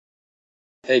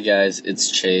Hey guys, it's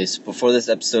Chase. Before this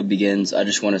episode begins, I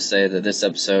just want to say that this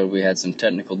episode we had some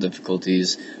technical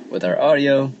difficulties with our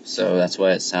audio, so that's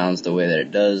why it sounds the way that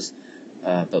it does.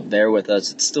 But bear with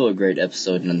us, it's still a great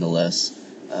episode nonetheless.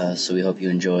 So we hope you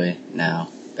enjoy. Now,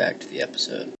 back to the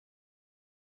episode.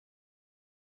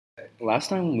 Last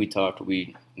time we talked,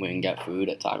 we went and got food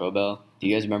at Taco Bell. Do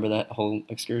you guys remember that whole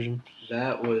excursion?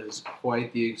 That was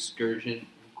quite the excursion,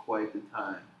 quite the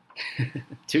time.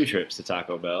 2 trips to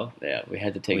Taco Bell. Yeah, we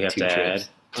had to take We have 2 to trips.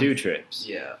 add 2 trips.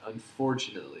 Yeah,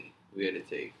 unfortunately, we had to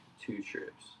take 2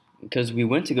 trips. Because we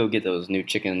went to go get those new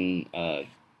chicken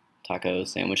taco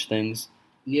sandwich things.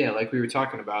 Yeah, like we were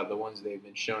talking about, the ones they've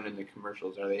been shown in the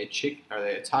commercials. Are they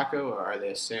a taco, or are they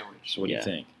a sandwich? So what do Yeah. you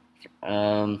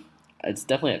think? It's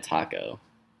definitely a taco,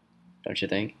 don't you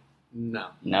think? No.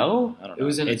 No? I don't know. It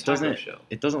was in a it taco doesn't. shell.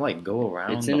 It doesn't like go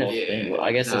around It's the in a- whole thing. yeah,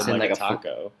 I guess it's in like a a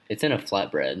taco. It's in a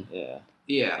flatbread. Yeah.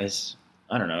 Yeah, It's.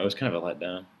 I don't know. It was kind of a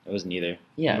letdown. It was neither.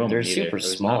 Yeah, It wasn't they're neither. super It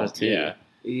was small not as- too. Yeah.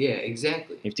 yeah,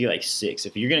 exactly. You have to get like 6.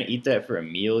 If you're gonna eat that for a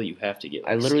meal, you have to get.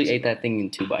 Like I literally 6 ate that thing in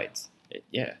 2 bites.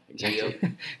 Yeah. Exactly.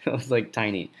 Yep. It was like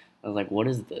tiny. I was like, what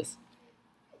is this?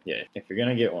 Yeah. If you're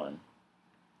gonna get one,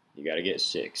 you got to get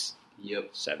 6, Yep.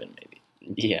 7 maybe.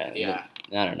 Yeah. Yeah.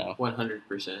 I don't know.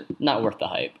 100%. Not worth the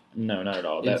hype. No, not at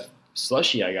all. It's- That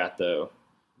slushy I got though,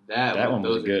 That one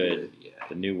was those are good. Yeah.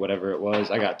 the new whatever it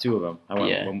was, I got 2 of them. I went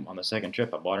Yeah. on the second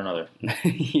trip. I bought another.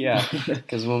 Yeah,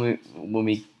 because when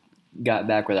we got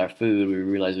back with our food, we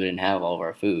realized we didn't have all of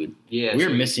our food. Yeah. We so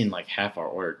were missing like half our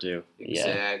order too, Yeah.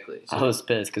 Exactly. I was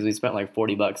pissed because we spent like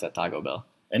 $40 at Taco Bell.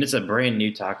 and it's a brand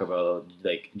new Taco Bell,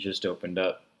 like just opened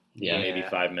up, Yeah, maybe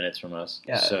 5 minutes from us.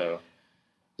 Yeah. So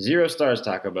 0 stars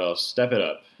Taco Bell. Step it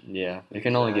up, yeah. It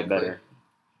can only get Exactly. better.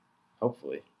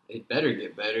 hopefully. It better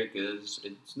get better, because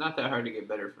it's not that hard to get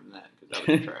better from that, because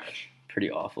that was trash. Pretty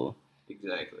awful.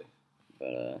 Exactly.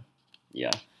 But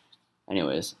yeah.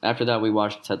 Anyways, after that we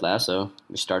watched Ted Lasso.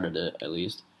 We started it at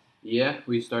least. Yeah,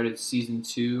 we started season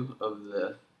 2 of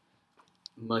the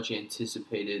much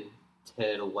anticipated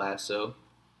Ted Lasso,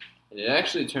 and it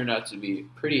actually turned out to be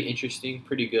pretty interesting,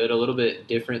 pretty good, a little bit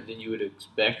different than you would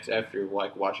expect after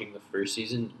like watching the first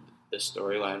season. The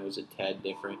storyline was a tad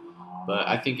different, but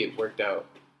I think it worked out.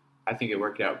 I think it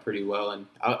worked out pretty well, and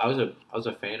I was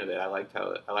a fan of it. I liked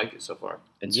it so far.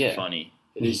 It's Yeah. funny.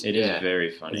 It is. It is yeah. very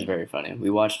It's funny. very funny. We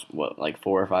watched like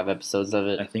 4 or 5 episodes of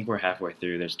I it. think we're halfway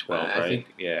through. There's 12, I right?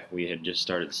 think- Yeah, we had just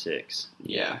started 6.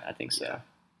 Yeah. I think so. Yeah.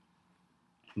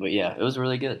 But yeah, it was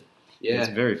really good. Yeah. It's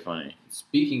very funny.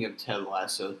 Speaking of Ted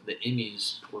Lasso, the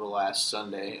Emmys were last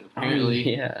Sunday, and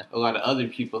apparently yeah, a lot of other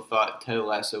people thought Ted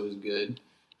Lasso was good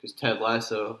because Ted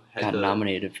Lasso got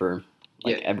nominated for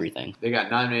like Yeah. everything. They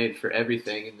got nominated for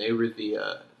everything, and they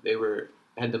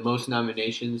had the most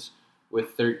nominations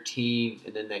with 13,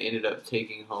 and then they ended up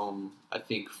taking home, I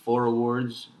think, 4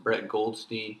 awards. Brett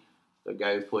Goldstein, the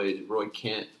guy who plays Roy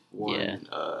Kent, won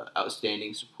Yeah.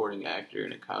 Outstanding Supporting Actor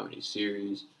in a Comedy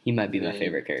Series. He might be my And-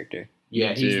 favorite character. Yeah,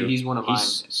 Me too. he's one of mine.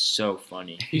 He's so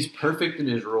funny. He's perfect in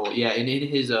his role. Yeah, and in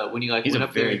his when he He's went a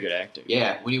up very there, good actor.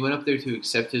 yeah, when he went up there to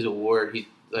accept his award, he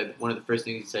like one of the first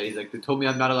things he said, he's like, "They told me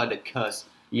I'm not allowed to cuss."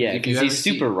 Yeah, If you've because ever he's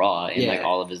super seen- raw in like yeah.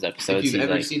 all of his episodes. if you've He's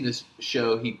ever like, seen this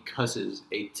show, he cusses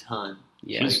a ton.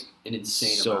 yeah, Like, an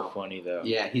insane so amount. funny though.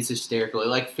 Yeah, he's hysterical. It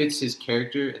like fits his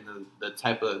character and the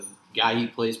type of guy he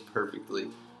plays perfectly.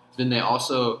 Then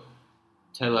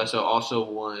Ted Lasso also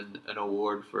won an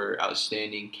award for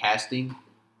outstanding casting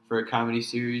for a comedy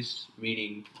series,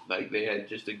 meaning like they had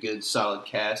just a good solid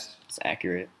cast. it's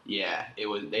accurate. Yeah, it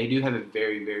was. They do have a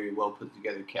very, very well put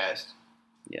together cast.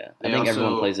 Yeah, They I think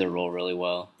everyone also- plays their role really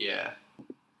well. Yeah,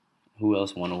 Who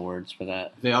else won awards for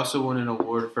that? they also won an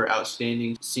award for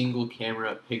outstanding single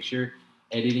camera picture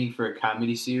editing for a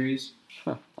comedy series.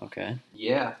 Huh, okay.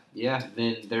 Yeah.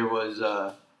 Then there was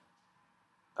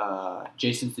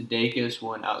Jason Sudeikis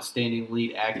won outstanding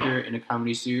lead actor in a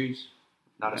comedy series.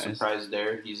 Not Nice. a surprise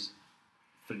there. He's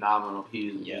phenomenal.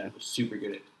 He's Yeah. super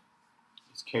good at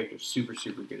his character's super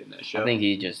good in that show. I think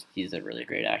he's a really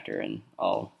great actor in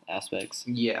all aspects.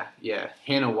 Yeah.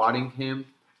 Hannah Waddingham.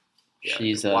 Yeah,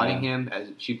 She's Waddingham, as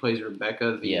she plays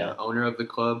Rebecca, the Yeah. owner of the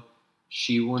club.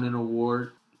 She won an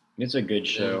award. It's a good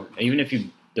show. Even if you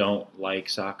don't like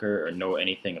soccer or know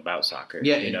anything about soccer,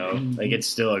 Yeah, you know, and- like it's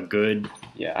still a good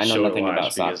yeah, I know show to nothing watch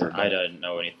about because soccer. I But don't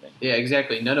know anything. Yeah,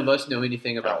 exactly. None of us know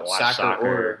anything about Don't watch soccer, soccer.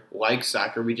 or like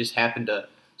soccer. We just happened to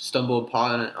stumble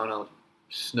upon it on a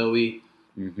snowy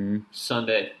Mm-hmm.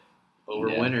 Sunday over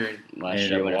Yeah. winter. And last Ended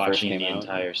year up when it first watching came the out,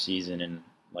 entire season in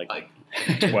like like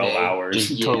 12 hours.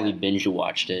 just Yeah. totally binge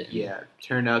watched it. yeah,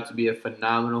 turned out to be a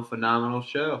phenomenal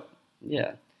show.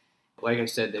 Yeah. like I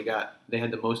said, they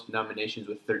had the most nominations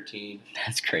with 13.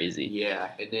 That's crazy.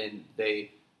 Yeah, and then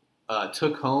they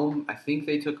took home. I think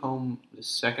they took home the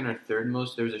second or third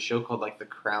most. There was a show called like The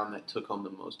Crown that took home the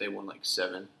most. They won like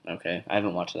 7. Okay, I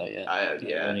haven't watched that yet.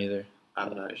 Yeah, neither.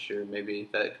 I'm not sure. Maybe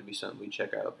that could be something we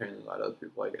check out. Apparently, a lot of other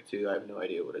people like it too. I have no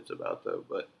idea what it's about though.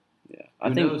 But Yeah, who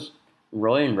I think knows?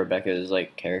 Roy and Rebecca's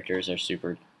like characters are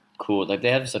super cool. Like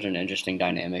they have such an interesting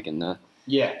dynamic in the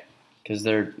Yeah, because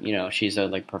they're she's a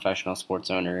like professional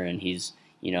sports owner and he's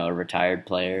a retired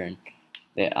player and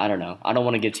I don't know. I don't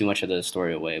want to give too much of the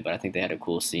story away, but I think they had a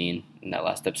cool scene in that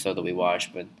last episode that we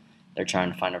watched. But they're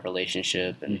trying to find a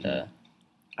relationship and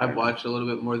I've watched a little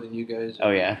bit more than you guys. Oh,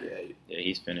 yeah? Yeah,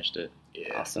 he's finished it.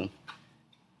 Yeah. Awesome.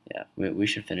 Yeah, we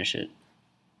should finish it.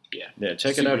 Yeah,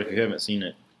 check it out if you haven't seen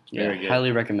it. Very good.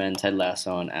 Highly recommend Ted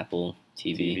Lasso on Apple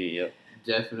TV. TV, yep.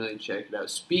 Definitely check it out.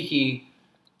 Speaking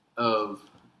of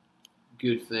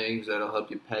good things that'll help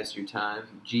you pass your time,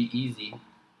 G-Eazy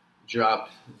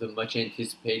dropped the much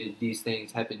anticipated These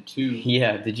Things Happen Too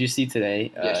Yeah, did you see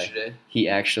today? yesterday. He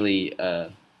actually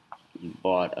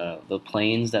bought the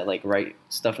planes that like write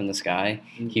stuff in the sky.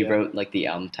 He Yeah. wrote like the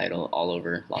album title all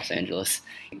over Los Angeles.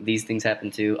 These things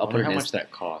happen too. I I'll put wonder it how in much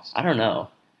that costs. I don't know.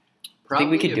 I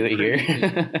think we could do it Probably a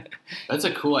here. pretty- That's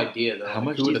a cool idea, though. How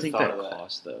much Who do you would've think thought that of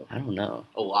costs, though? I don't know.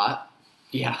 A lot.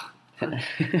 Yeah. How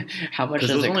much Because does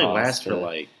those it only cost last to for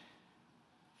like,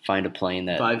 find a plane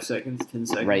that 5 seconds, 10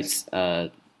 seconds. writes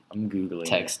I'm Googling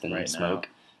text it and right smoke?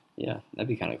 Yeah, that'd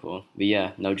be kind of cool. But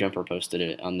yeah, No Jumper posted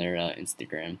it on their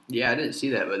Instagram. Yeah, I didn't see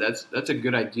that, but that's a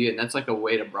good idea, and that's like a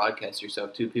way to broadcast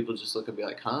yourself too. People just look and be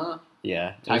like, "Huh?"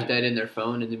 Yeah, Type that in their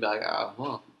phone, and then be like, "Oh,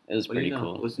 well, it was what do pretty you know?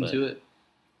 cool. Listen but to it."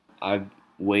 I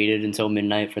waited until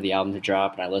midnight for the album to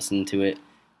drop, and I listened to it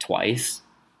twice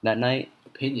that night.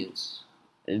 Opinions.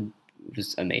 It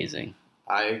was amazing.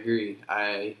 I agree.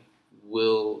 I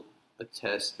will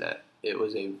attest that it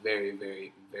was a very,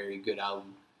 very, very good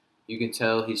album. You can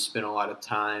tell he spent a lot of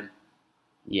time.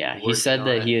 Yeah, he Working said on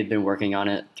that it. he had been working on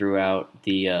it throughout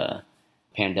the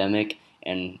pandemic,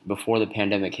 and before the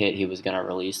pandemic hit, he was gonna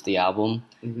release the album.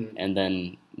 Mm-hmm. And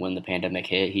then when the pandemic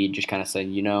hit, he just kind of said,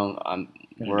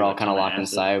 Gonna we're do all it kind of on locked acid.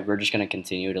 inside. We're just gonna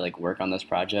continue to like work on this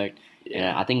project, and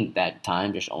Yeah. I think that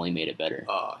time just only made it better.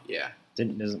 Oh, yeah.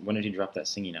 when did he drop that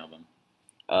singing album?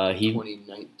 He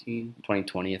 2019.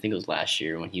 2020, I think it was last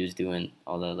year when he was doing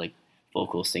all the like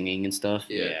vocal singing and stuff.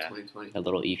 Yeah, Yeah. 2020. That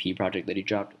little EP project that he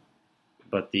dropped.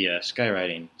 But the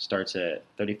skywriting starts at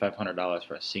 $3,500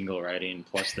 for a single writing,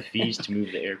 plus the fees to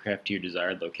move the aircraft to your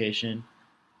desired location.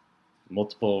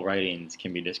 Multiple writings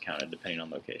can be discounted depending on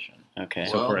location. Okay,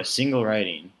 So Well- for a single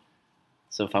writing,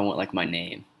 so if I want like my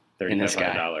name, In the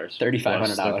sky. $3,500.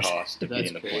 $3,500. Plus the cost of That's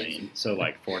getting the crazy. plane. So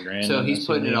like $4,000. So he's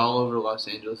putting it something. all over Los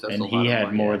Angeles. That's And a lot he of had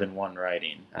money. more than one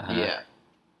writing. uh-huh. Yeah.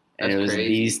 and it That's was crazy.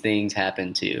 these things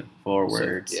happen too. 4 So,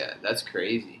 words. yeah, that's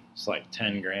crazy. It's like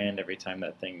 $10,000 every time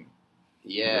that thing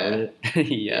Yeah. wrote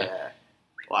yeah.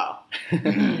 Wow.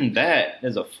 it. That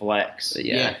is a flex.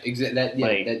 Yeah. That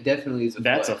that definitely is a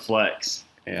That's flex. a flex.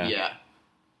 Yeah. Yeah.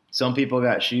 Some people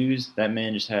got shoes. That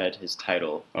man just had his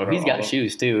title. Oh, for he's all got of-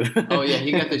 shoes too. Oh yeah,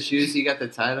 he got the shoes. He got the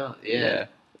title. Yeah.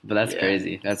 But that's Yeah.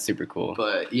 crazy. That's super cool.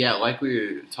 But yeah, like we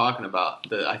were talking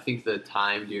about, I think the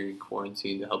time during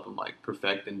quarantine to help him like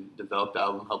perfect and develop the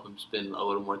album, help him spend a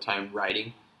little more time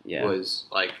writing Yeah. was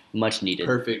like Much needed.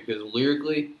 perfect because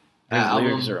lyrically, His that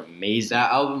lyrics album, are amazing.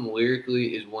 that album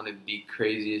lyrically is one of the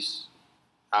craziest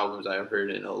albums I've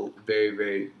heard in a very,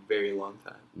 very, very long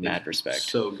time. Mad It's respect.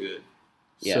 So good.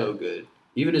 Yeah. So good.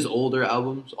 Even his older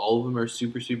albums, all of them are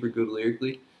super, super good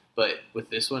lyrically. But with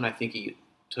this one, I think he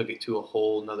took it to a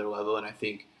whole nother level. And I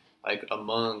think, like,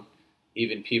 among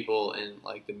even people in,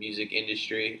 like, the music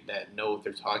industry that know what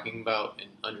they're talking about and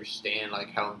understand, like,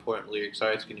 how important lyrics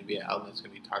are, it's going to be an album that's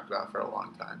going to be talked about for a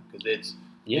long time. Because it's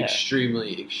Yeah.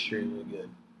 extremely, extremely good.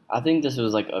 I think this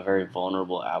was like a very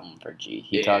vulnerable album for G.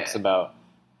 He Yeah. talks about,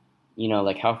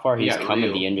 like how far He he's got come in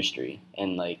real. the industry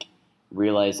and like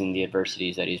realizing the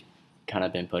adversities that he's kind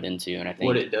of been put into. And I think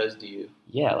What it does to you.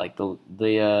 yeah, like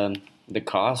the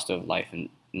cost of life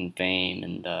and fame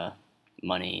and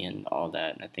money and all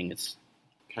that. And I think it's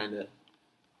Kind of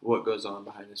what goes on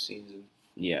behind the scenes and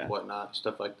yeah. whatnot,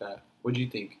 stuff like that. What do you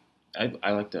think?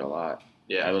 I liked it a lot.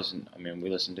 Yeah. We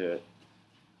listened to it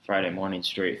Friday morning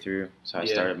straight through. So I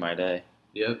Yeah. started my day.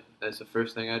 Yep, that's the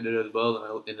first thing I did as well. And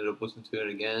I ended up listening to it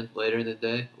again later in the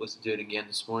day. Listened to it again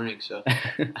this morning. So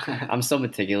I'm so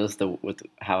meticulous with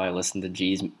how I listen to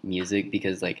G's music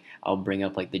because like I'll bring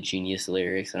up like the Genius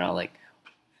lyrics and I'll like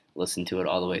listen to it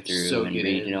all the way through Soak and it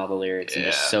read in. all the lyrics and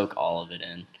just Yeah. soak all of it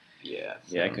in. yeah,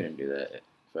 Yeah, I couldn't do that.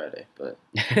 Friday, but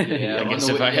Yeah, I on guess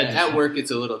the if way, I had yeah, to- at work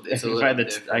it's a little if I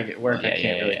different. had at work, I Yeah, can't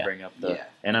yeah, really yeah. bring up the. Yeah.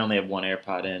 And I only have one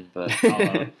AirPod in, but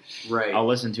Right, I'll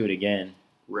listen to it again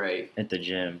right. at the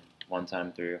gym one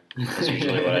time through. That's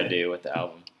usually what I do with the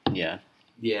album. Yeah.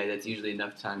 Yeah, that's usually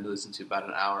enough time to listen to about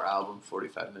an hour album,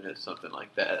 45 minutes, something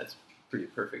like that. That's pretty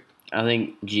perfect. I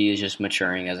think G is just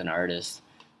maturing as an artist,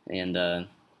 and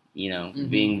Mhm.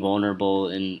 being vulnerable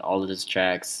in all of his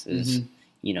tracks is,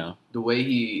 The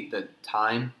way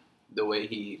the way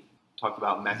he talked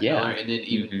about Mac Yeah. Miller, and then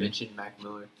even Mhm. mentioned Mac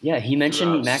Miller. yeah. He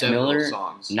mentioned throughout Mac several Miller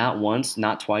songs. not once,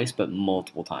 not twice, but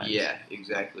multiple times. Yeah,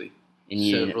 exactly. and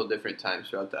you Several different times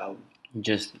throughout the album.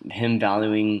 just him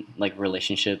valuing like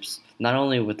relationships, not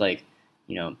only with like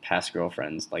past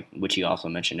girlfriends, like which he also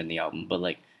mentioned in the album, but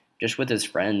like just with his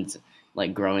friends,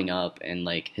 like growing up, and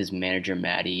like his manager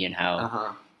Maddie, and how Uh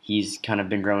huh. he's kind of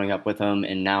been growing up with him,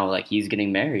 and now like he's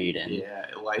getting married, and Yeah,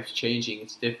 life's changing.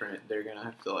 It's different. They're gonna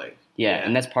have to yeah,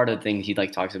 and that's part of the things he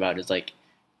like talks about is like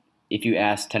if you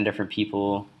ask 10 different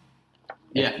people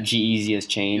Yeah. if G-Eazy has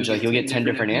changed, like you'll get 10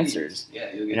 different opinions. answers.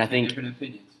 Yeah, you'll get And I 10 think- different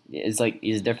opinions. It's like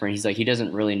he's different. He's like he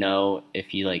doesn't really know if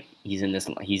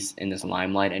he's in this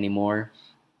limelight anymore,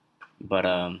 but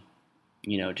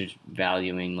just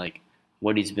valuing like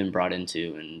what he's been brought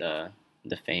into, and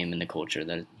the fame and the culture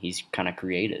that he's kind of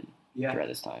created Yeah, throughout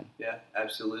this time. yeah,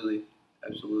 absolutely,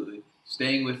 absolutely.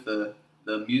 Staying with the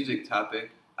music topic,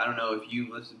 I don't know if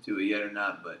you listened to it yet or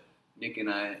not, but Nick and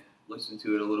I listened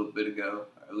to it a little bit ago,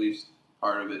 or at least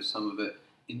part of it, some of it.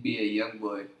 NBA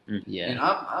YoungBoy. Yeah, And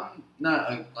I'm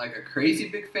not a crazy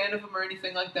big fan of him or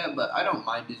anything like that, but I don't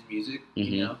mind his music,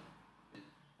 Mhm. you know.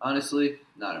 Honestly,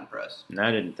 not impressed. And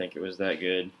I didn't think it was that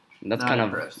good. that's not kind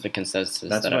impressed. of the consensus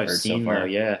That's that what I've I've heard seen, so far. though.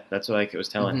 Yeah, that's what I was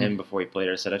telling Mhm. him before he played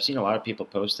it. I said I've seen a lot of people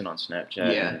posting on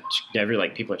Snapchat. Yeah.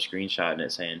 And people are screenshotting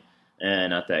it saying,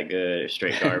 not that good,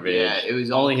 straight garbage. Yeah, it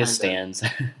was all Only his kinda- stands.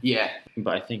 Yeah,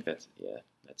 But I think that's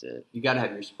it. you got to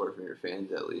have your support from your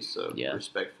fans at least, so Yeah.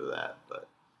 respect for that. But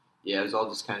yeah, it was all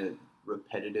just kind of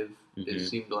repetitive. It Mhm.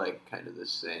 seemed like kind of the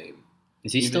same.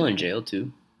 Is he still in jail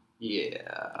too? Yeah,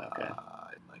 Okay.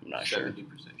 like I'm not sure.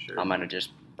 70% sure. I might have just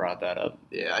brought that up.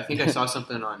 Yeah, I think I saw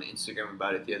something on Instagram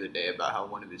about it the other day about how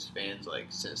one of his fans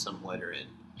sent some letter in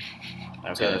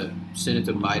Okay. to send it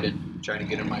to Biden, trying to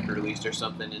get him released or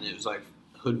something, and it was like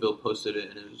Hoodville posted it,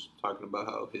 and it was talking about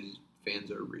how his fans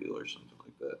are real or something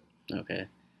like that. Okay.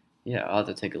 Yeah, I'll have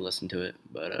to take a listen to it,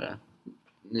 but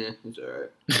Nah, it's alright.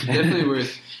 Definitely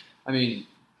worth. I mean,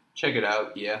 check it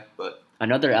out. Yeah, but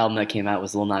another album that came out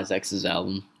was Lil Nas X's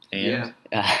album. And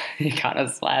yeah, It kind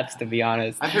of slaps, to be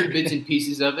honest. I've heard bits and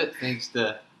pieces of it thanks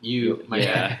to you, my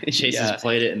yeah, dad. Chase Yeah. has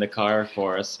played it in the car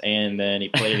for us, and then he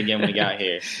played it again when he got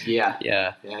here. Yeah,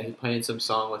 Yeah, yeah. He playing some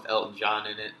song with Elton John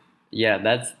in it. yeah,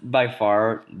 that's by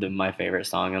far my favorite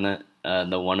song on it.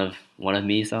 The one of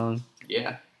me song.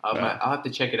 Yeah, Wow. I'll have to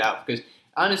check it out because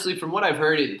honestly, from what I've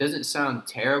heard, it doesn't sound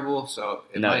terrible. So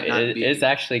it might not be. It's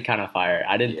actually kind of fire.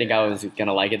 I didn't think I was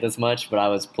gonna like it this much, but I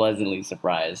was pleasantly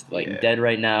surprised. Like Yeah. Dead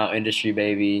Right Now, Industry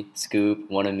Baby, Scoop,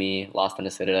 One of Me, Lost in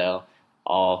a Citadel,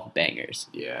 all bangers,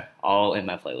 Yeah. all in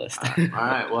my playlist. All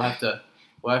right, we'll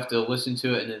have to listen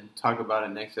to it and then talk about it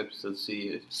next episode.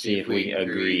 See See if we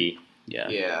agree. Yeah.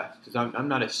 Yeah, because I'm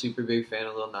not a super big fan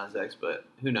of Lil Nas X, but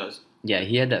who knows? Yeah,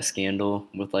 he had that scandal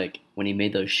with like when he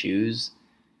made those shoes.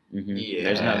 Mm-hmm. Yeah.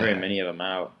 There's not very many of them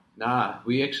out. Nah,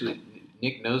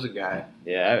 Nick knows a guy.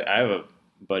 Yeah, I have a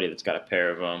buddy that's got a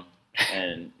pair of them,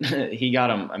 and he got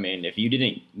them. I mean, if you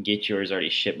didn't get yours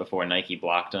already shipped before Nike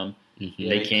blocked them, Mhm. Yeah,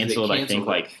 they 'cause canceled. I think canceled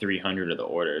like it. 300 of the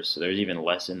orders, so there's even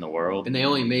less in the world. And they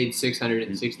only made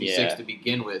 666 Yeah. to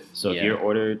begin with. So if Yeah. your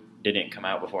order didn't come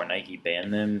out before Nike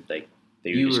banned them, like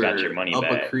they You just were got your money up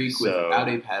back. a creek so, without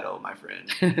a paddle, my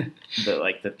friend. but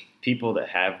like the people that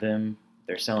have them,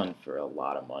 they're selling for a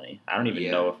lot of money. I don't even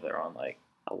Yeah. know if they're on like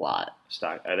A lot.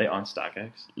 stock. Are they on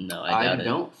StockX? No, I doubt it.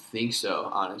 don't think so,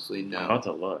 honestly. I'm No. about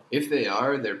to look. If they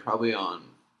are, they're probably on.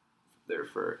 They're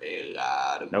for a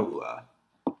lot of Nope. moolah.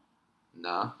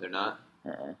 Nah, they're not.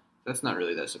 Uh-uh. That's not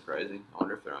really that surprising. I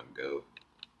wonder if they're on Go.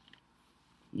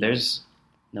 There's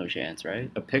No chance,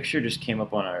 right? a picture just came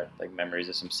up on our like memories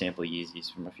of some sample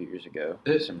Yeezys from a few years ago.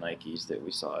 Some Nikes that we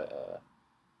saw at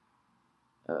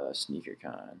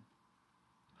SneakerCon.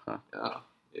 Oh,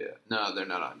 yeah. No, they're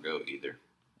not on Go either.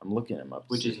 I'm looking them up,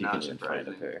 to Which see is if you not can even find a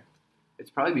surprising. pair. It's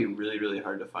probably be really, really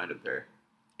hard to find a pair.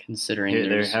 Considering Here, they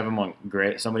there's have them on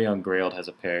Somebody on Grailed has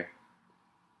a pair.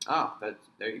 Oh,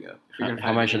 there you go. If you're gonna how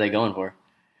find much it- are they going for?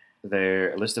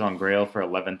 They're listed on Grail for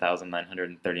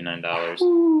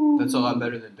 $11,939. That's a lot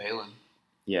better than Balin.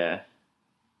 Yeah.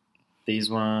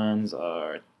 These ones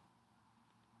are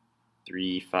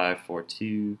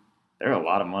 3542. They're a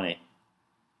lot of money.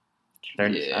 I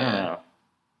don't Yeah. know.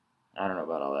 I don't know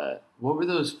about all that. What were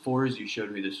those 4s you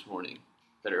showed me this morning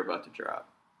that are about to drop?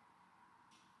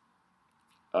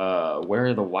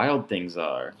 Where the wild things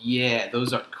are. Yeah,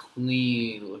 those are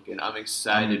clean looking. I'm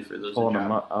excited for those to Pulling them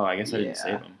drop. up. Oh, I guess I didn't Yeah.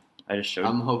 save them. I just showed.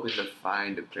 I'm hoping to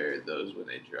find a pair of those when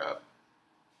they drop.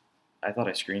 I thought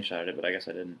I screenshotted it, but I guess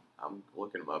I didn't. I'm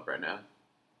looking them up right now.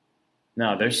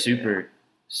 No, they're Yeah.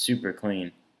 super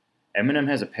clean. Eminem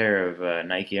has a pair of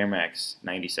Nike Air Max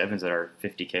 97s that are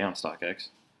 $50K on StockX.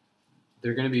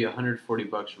 They're going to be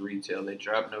 $140 retail. They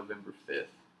drop November 5th.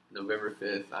 November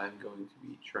 5th, I'm going to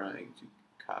be trying to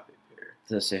copy a pair.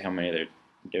 Does it say how many they're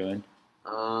doing?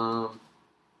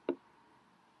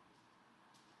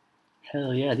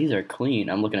 Hell yeah, these are clean.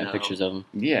 I'm looking No. at pictures of them.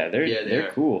 Yeah, Yeah, they they're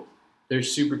are. cool. They're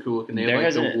super cool looking. They There have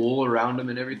like the hasn't- wool around them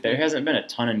and everything. There hasn't been a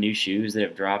ton of new shoes that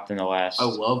have dropped in the last. I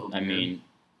love them. I man. mean,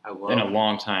 I love in a them.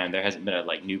 long time, there hasn't been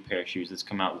a new pair of shoes that's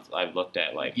come out. I've looked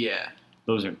at Yeah,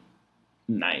 those are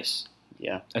nice.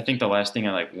 Yeah. I think the last thing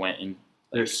I went and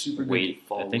they're super good.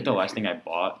 I think the last thing I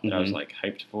bought that I was Mhm.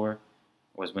 hyped for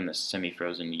was when the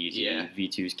semi-frozen Yeezy Yeah.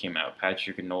 V2s came out.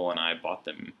 Patrick and Noel and I bought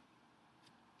them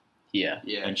Yeah.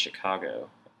 Yeah, in Chicago.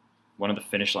 One of the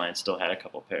Finish Lines still had a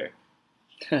couple pair,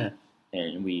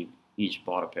 and we each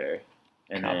bought a pair.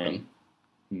 And Cop then 'em.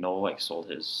 Noel sold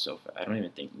his so fast. I don't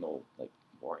even think Noel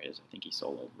wore his. I think he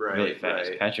sold it Right, really fast.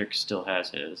 right. Patrick still has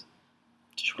his.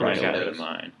 Just But I Right. got does. rid of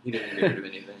mine. he didn't get rid of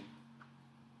anything.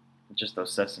 Just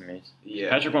those sesames. Yeah,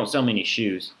 Patrick won't sell me any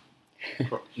shoes,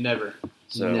 never.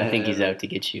 so No. I think he's Never. out to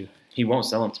get you. he won't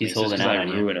sell them to He's me. holding just 'cause out I on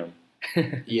you. ruin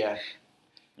them. Yeah,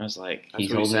 I was like, That's He's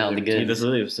what he holding says out the every He goods. does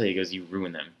literally say, he goes, you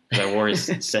ruined them. Because I wore his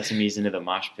sesames into the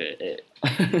mosh pit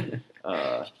at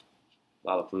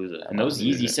Lollapalooza. And those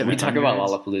Yeezy 700s We talk about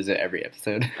Lollapalooza every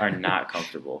episode. are not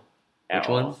comfortable at Which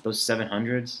all. ones? Those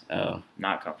 700s, Oh,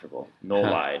 not comfortable. No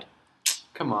Huh. lied.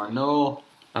 come on, no.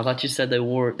 I thought you said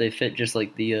they fit just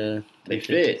like the. They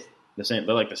fit the same.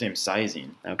 They're the same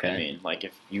sizing. Okay. I mean,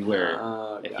 if you wear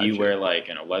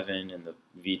an 11 in the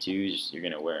V2s, you're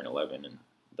gonna wear an 11 in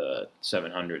the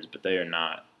 700s. But they are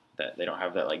not that. They don't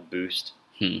have that boost.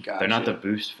 They're not the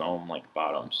boost foam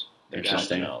bottoms. They're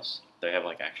something Interesting. else. They have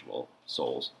actual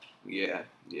soles. Yeah.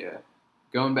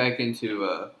 Going back into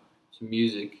to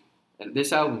music, and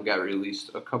this album got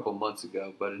released a couple months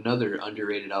ago, but another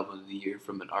underrated album of the year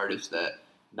from an artist that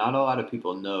not a lot of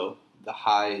people know. The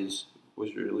Highs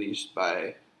was released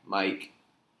by Mike.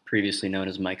 Previously known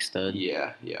as Mike Stud.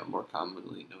 Yeah, more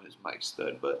commonly known as Mike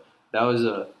Stud, but that was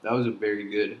a very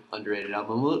good underrated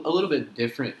album. A little bit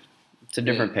different. It's a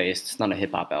different pace. It's not a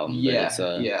hip hop album. Yeah, but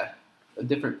it's, yeah, a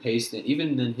different pace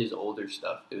than his older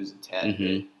stuff. It was a tad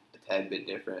Mhm. bit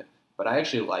different, but I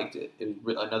actually liked it. It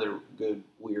was another good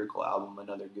lyrical album.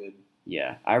 Another good.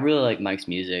 Yeah, I really like Mike's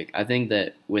music. I think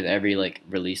that with every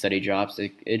release that he drops,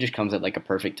 it just comes at a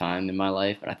perfect time in my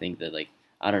life, and I think that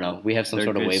I don't know, we have some They're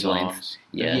sort of good wavelength. songs.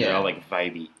 Yeah. They're all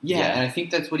vibey. Yeah, Yeah. and I think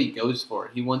that's what he goes for.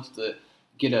 He wants to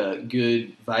get a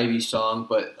good vibey song,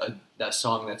 but that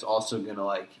song that's also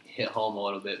gonna hit home a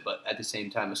little bit, but at the same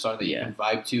time, a song that you Yeah. can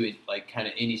vibe to in kind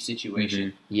of any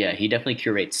situation. Yeah, he definitely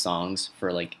curates songs for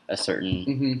a certain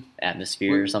Mm-hmm.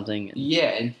 atmosphere or something. Yeah,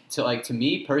 and to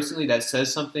me personally, that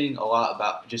says something a lot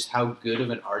about just how good of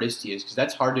an artist he is, because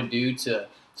that's hard to do to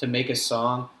make a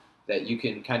song that you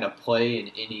can kind of play in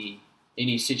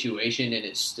any situation and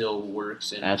it still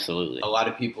works. And Absolutely. a lot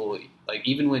of people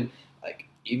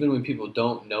even when people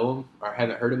don't know him or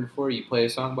haven't heard him before, you play a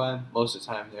song by him, most of the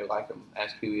time they like him,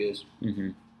 ask who he is.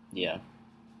 Yeah,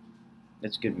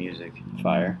 It's good music.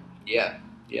 fire. Yeah,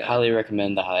 Highly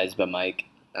recommend The Highs by Mike.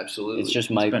 absolutely. It's just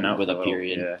It's Mike been out with for a little-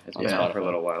 period. Yeah, it's on been out for a Spotify.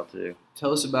 little while too.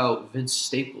 Tell us about Vince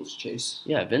Staples, Chase.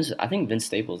 Yeah, I think Vince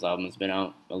Staples' album has been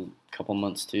out a couple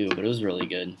months too, but it was really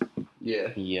good.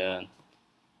 Yeah,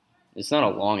 It's not a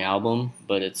long album,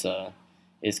 but it's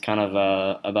kind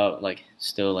of about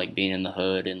still being in the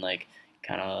hood and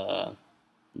kind of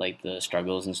the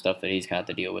struggles and stuff that he's got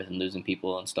to deal with and losing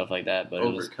people and stuff like that. But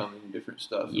overcoming different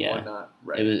stuff Yeah. and whatnot.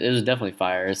 Right. it was definitely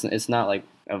fire. It's not like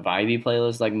a vibey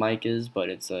playlist like Mike is, but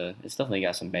it's definitely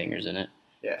got some bangers in it.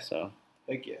 Yeah. So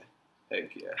Heck yeah.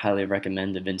 highly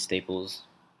recommend the Vince Staples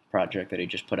project that he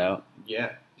just put out.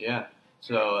 Yeah.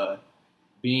 So,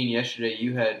 being yesterday,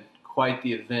 you had quite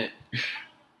the event.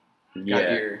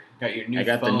 Yeah, Got your new I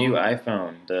got phone. the new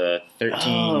iPhone, the 13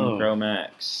 Oh. Pro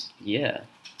Max. Yeah.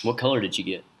 What color did you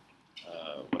get?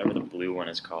 Whatever the blue one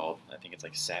is called. I think it's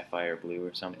sapphire blue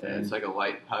or something. Yeah, it's like a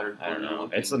light powdered blue. I don't know.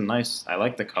 looking. It's a nice. I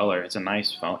like the color. It's a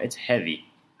nice phone. It's heavy.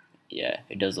 Yeah,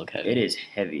 it does look heavy. It is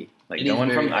heavy. It is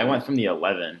very I heavy. went from the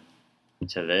 11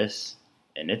 to this,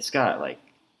 and it's got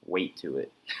weight to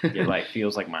it. It like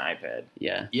feels like my iPad.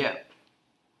 Yeah. Yeah.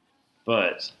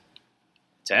 But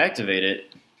to activate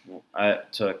it,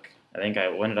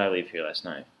 when did I leave here last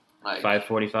night? Like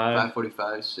 5:45.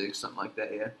 5:45, 6, something like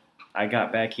that. Yeah. I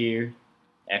got back here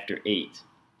after 8.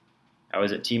 I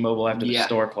was at T-Mobile after the Yeah.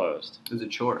 store closed. It was a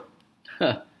chore.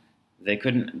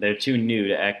 They're too new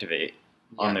to activate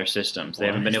on their systems. They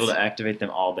haven't been able to activate them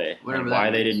all day. Whatever And that why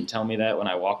they means. didn't tell me that when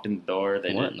I walked in the door,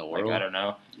 they What didn't. in the Like, world? I don't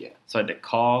know. Yeah. So I had to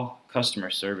call customer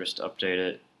service to update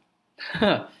it.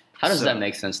 How does So- that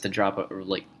make sense to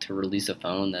to release a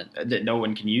phone that? That no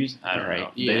one can use. I don't Right.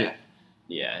 know. Yeah.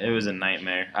 Yeah, it was a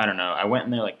nightmare. I don't know. I went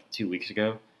in there like 2 weeks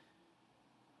ago,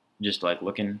 just like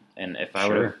looking, and if I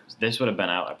Sure. this would have been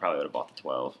out, I probably would have bought the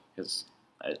 12 because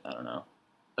I don't know.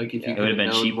 Like if Yeah. you It would could have have been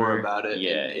known cheaper. more about it.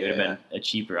 Yeah, and- it would have been a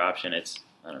cheaper option.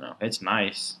 I don't know. It's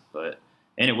nice,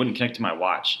 and it wouldn't connect to my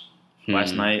watch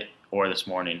last Hmm. night or this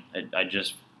morning. I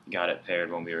just got it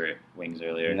paired when we were at Wings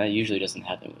earlier. And that usually doesn't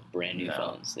happen with brand new No.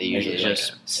 phones. They It usually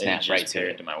just snap right to paired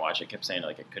it. to my watch. It kept saying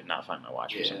like I could not find my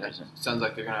watch for some Yeah. reason. Sounds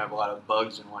like they're gonna have a lot of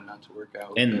bugs and whatnot to work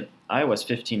out. And iOS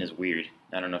 15 is weird.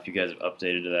 I don't know if you guys have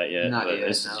updated to that yet, Not but yet,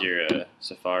 this no. is your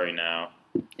Safari now.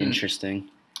 Interesting.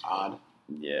 Odd.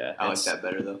 Yeah, I like it's, that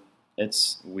better though.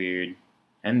 it's weird.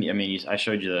 And I mean, I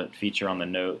showed you the feature on the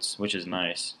notes, which is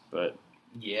nice, but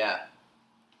Yeah.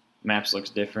 Maps looks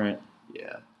different.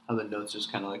 Yeah. How the notes just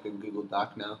kind of like a Google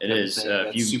Doc now. It Kinda is. saying If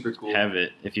that's you super cool.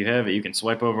 if you have it, you can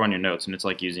swipe over on your notes, and it's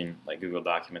like using like Google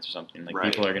Documents or something. Like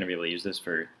Right. people are going to be able to use this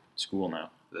for school now.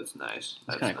 That's nice.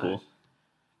 That's kinda cool.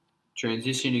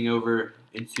 Transitioning over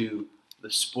into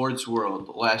the sports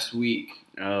world, last week,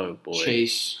 Oh boy.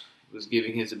 Chase was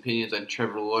giving his opinions on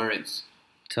Trevor Lawrence.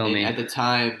 Tell And me at the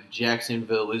time,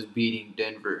 Jacksonville was beating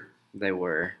Denver. they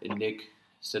were. And Nick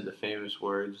said the famous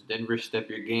words, Denver, step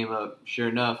your game up. Sure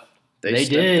enough, They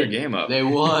stepped their did. game up. they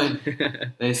won.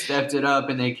 They stepped it up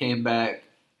and they came back.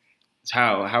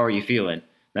 How are you feeling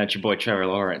that your boy Trevor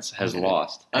Lawrence has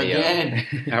lost? Again.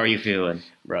 How are you feeling?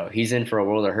 Bro, he's in for a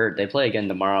world of hurt. They play again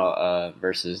tomorrow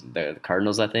versus the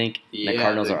Cardinals, I think. Yeah, the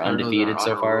Cardinals the are Cardinals undefeated are on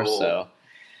so a far, roll. so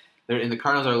And the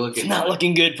Cardinals are looking. it's not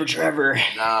looking good for Trevor.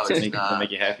 No, Does it's that not.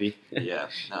 make you happy? Yeah,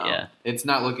 no. Yeah. It's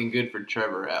not looking good for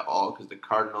Trevor at all because the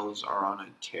Cardinals are on a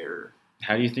tear.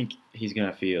 How do you think he's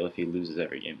gonna feel if he loses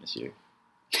every game this year?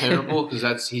 Terrible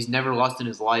because he's never lost in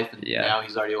his life, and Yeah. now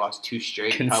he's already lost 2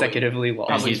 straight. Consecutively lost.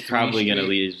 Probably He's probably gonna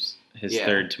three lose his Yeah.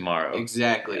 third tomorrow.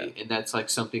 Exactly, Yeah. and that's like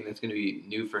something that's going to be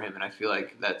new for him, and I feel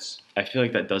like that's I feel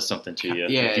like that does something to you.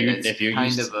 yeah, if you're kind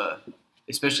used, of a,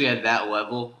 especially at that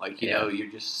level, like you Yeah. know,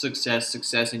 you're just success,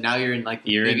 and now you're in like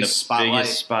the you're in the biggest spotlight.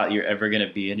 biggest spot you're ever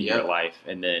gonna be in Yep. your life,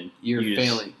 and then You're you just-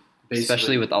 failing, basically.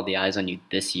 Especially with all the eyes on you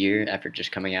this year after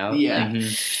just coming out. Yeah.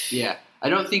 Like, Yeah, I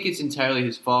don't think it's entirely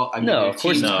his fault. I mean, No, their of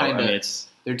course team's No, I kinda, mean it's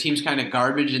their team's kind of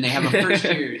garbage, and they have a first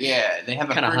year. Yeah, they have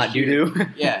a kind of first hot year. doo doo.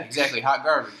 Yeah, exactly, hot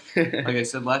garbage. Like I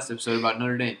said last episode about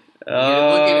Notre Dame.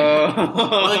 Oh.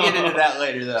 We'll get into that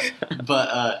later, though.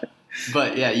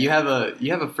 But yeah, you have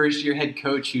a first year head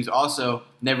coach who's also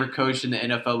never coached in the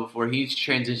NFL before. He's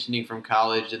transitioning from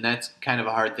college, and that's kind of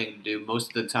a hard thing to do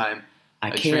most of the time. I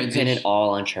a can't pin transition. it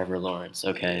all on Trevor Lawrence.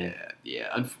 Okay.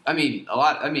 Yeah. I mean, a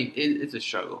lot. I mean, it's a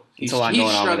struggle. It's a lot going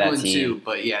on with that struggling team. too.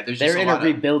 But yeah, there's just They're in a a lot of,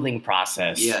 rebuilding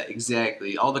process. yeah,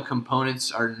 exactly. All the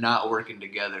components are not working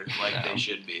together like No. they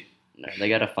should be. No, they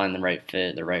got to find the right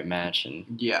fit, the right match, and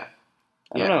Yeah.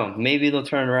 I don't know. Maybe they'll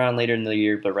turn it around later in the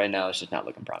year, but right now it's just not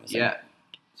looking promising. Yeah.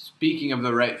 Speaking of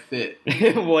the right fit,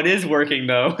 What is working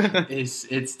though?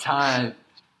 it's time.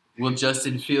 Will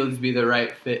Justin Fields be the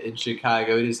right fit in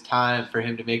Chicago? It is time for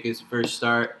him to make his first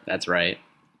start That's right.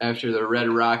 after the Red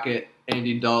Rocket.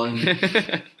 Andy Dalton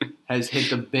has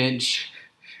hit the bench.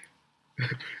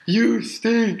 You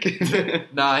stink.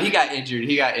 Nah, he got injured.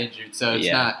 So it's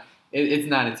Yeah. not. It's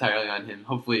not entirely on him.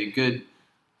 Hopefully, a good.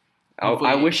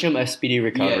 I wish him a speedy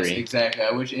recovery. Yes, exactly.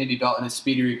 I wish Andy Dalton a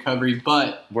speedy recovery,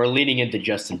 but We're leading into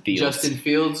Justin Fields. Justin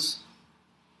Fields,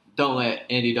 don't let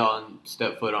Andy Dalton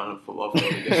step foot on a football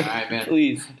field again. All right, man.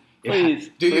 Please, Yeah. please,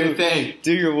 Do your please. thing.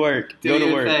 Do your work. Do Go to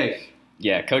your work. thing.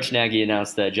 Yeah, Coach Nagy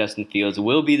announced that Justin Fields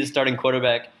will be the starting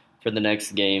quarterback for the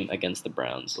next game against the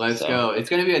Browns. Let's So, go. It's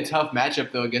going to be a tough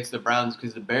matchup though against the Browns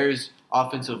because the Bears'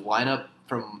 offensive lineup.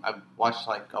 I've watched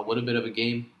like a little bit of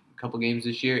a couple games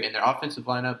this year, and their offensive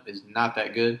lineup is not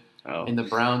that good. Oh, And the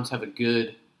Browns have a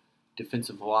good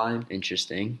defensive line,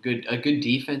 interesting. a good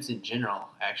defense in general,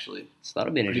 actually. So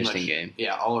that'll be an Pretty interesting much, game.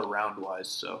 Yeah, all around wise.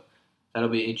 So that'll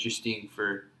be interesting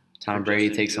for. Tom for Brady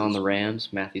Justin takes on Fields. the Rams.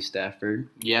 Matthew Stafford.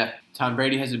 Yeah, Tom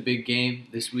Brady has a big game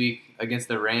this week against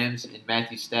the Rams and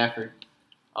Matthew Stafford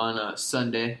on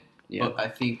Sunday. Yeah, But I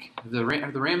think are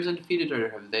the Rams undefeated or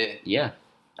have they? yeah.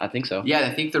 I think so. Yeah,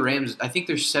 I think the Rams. I think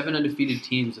there's 7 undefeated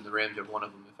teams, and the Rams are one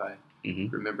of them, if I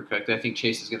remember correctly. I think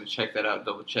Chase is going to check that out,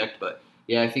 double check. But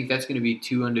yeah, I think that's going to be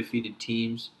 2 undefeated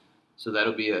teams, so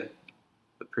that'll be a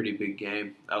pretty big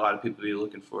game. A lot of people will be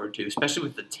looking forward to, especially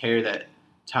with the tear that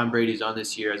Tom Brady's on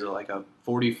this year as a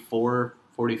 44,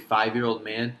 45-year-old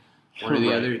man. One or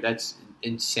the other. That's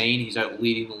insane. He's out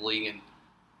leading the league in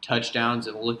touchdowns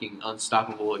and looking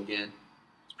unstoppable again.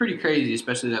 It's pretty crazy,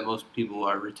 especially that most people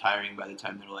are retiring by the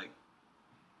time they're like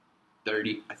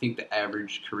 30. I think the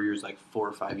average career is like 4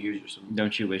 or 5 years or something.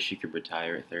 Don't you wish you could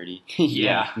retire at 30?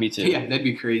 Yeah, me too. Yeah, that'd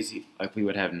be crazy. Like we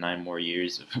would have 9 more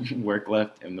years of work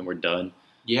left, and then we're done.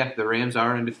 Yeah, the Rams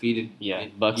are undefeated. Yeah,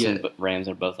 Bucks and Rams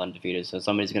are both undefeated, so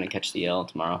somebody's going to catch the L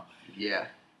tomorrow. Yeah.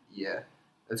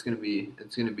 It's gonna be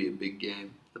a big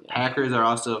game. The Packers are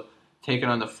also taking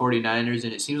on the 49ers,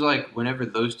 and it seems like whenever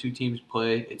those two teams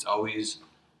play, it's always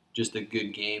just a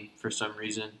good game for some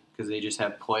reason because they just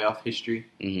have playoff history.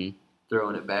 Mm-hmm.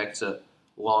 Throwing it back to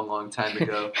long time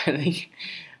ago. I think.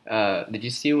 Did you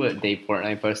see what Dave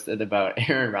Portnoy posted about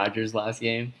Aaron Rodgers last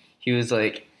game? He was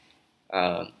like,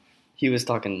 he was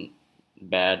talking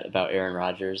bad about Aaron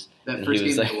Rodgers. That first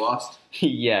game they lost.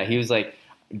 Yeah, he was like,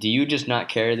 do you just not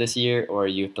care this year, or are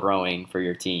you throwing for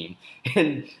your team?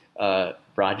 And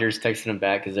Rodgers texted him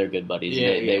back because they're good buddies.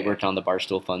 They worked on the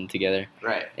Barstool Fund together.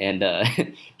 Right. And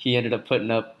he ended up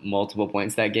putting up multiple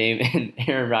points that game, and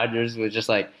Aaron Rodgers was just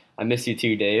like, I miss you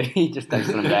too, Dave. He just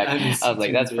texted him back. I was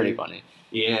like, that's pretty funny.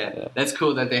 Yeah, that's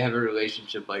cool that they have a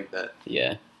relationship like that.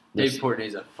 Yeah. Dave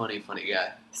Portnoy's a funny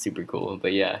guy. Super cool.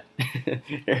 But yeah,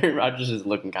 Aaron Rodgers is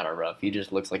looking kind of rough. He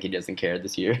just looks like he doesn't care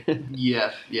this year.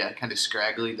 Yeah, kind of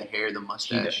scraggly, the hair, the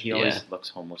mustache. He always looks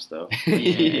homeless, though.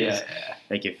 Yeah.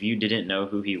 Like, if you didn't know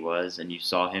who he was and you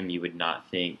saw him, you would not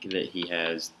think that he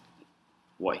has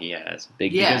what he has.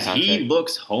 Because he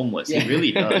looks homeless. Yeah. He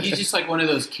really does. He's just like one of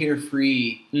those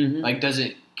carefree, like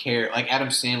doesn't care, like Adam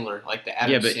Sandler, like the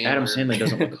Adam Sandler. Adam Sandler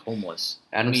doesn't look homeless.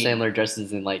 Sandler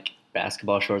dresses in like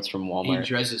basketball shorts from Walmart. He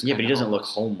dresses but he doesn't look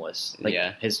homeless. Like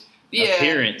his Yeah.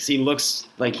 appearance. He looks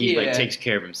like he like takes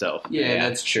care of himself. Yeah,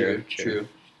 that's true.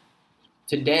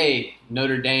 Today,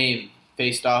 Notre Dame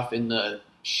faced off in the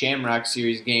Shamrock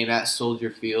Series game at Soldier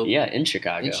Field. Yeah, in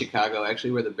Chicago. In Chicago,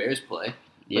 actually, where the Bears play.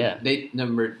 Yeah. But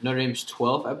Notre Dame's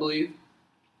 12th, I believe.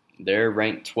 They're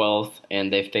ranked 12th,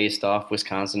 and they faced off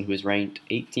Wisconsin, who was ranked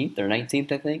 18th or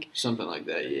 19th, I think. Something like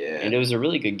that, yeah. And it was a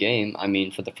really good game. I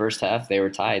mean, for the first half, they were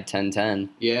tied 10-10.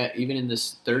 Yeah, even in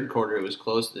this third quarter, it was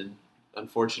close. And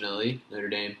unfortunately, Notre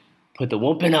Dame put the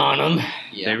whooping on them.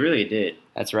 Yeah. They really did.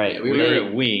 That's right. Yeah, we were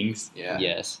at Wings. Yeah.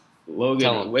 Yes.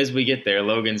 Logan, as we get there,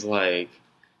 Logan's like,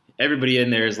 everybody in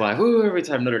there is like, ooh, every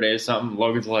time Notre Dame is something,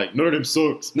 Logan's like, Notre Dame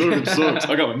sucks. Notre Dame sucks.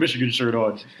 I got my Michigan shirt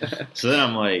on. So then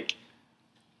I'm like,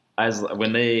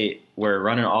 when they were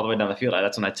running all the way down the field,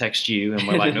 that's when I text you, and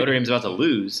we're like, Notre Dame's about to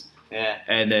lose. Yeah.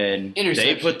 And then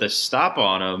they put the stop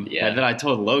on them. Yeah. And then I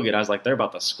told Logan, I was like, they're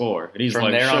about to score. And he's From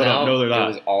like, there shut on up. out, No, they're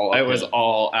not. It was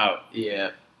all out.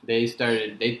 Yeah.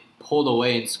 They pulled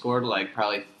away and scored like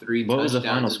probably 3 What touchdowns. was the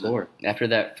final score? After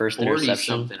that first 40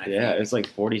 interception. something, I think. Yeah, it was like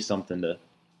 40-something to...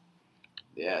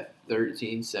 Yeah,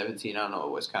 13, 17. I don't know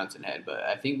what Wisconsin had, but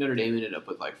I think Notre Dame ended up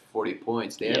with like 40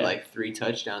 points. They had like 3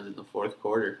 touchdowns in the fourth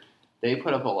quarter. They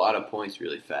put up a lot of points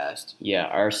really fast. Yeah,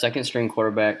 our second-string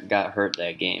quarterback got hurt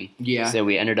that game. Yeah. So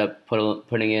we ended up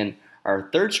putting in our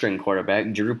third-string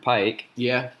quarterback, Drew Pike.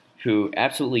 Yeah. Who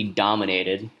absolutely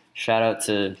dominated. Shout out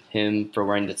to him for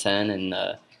wearing the 10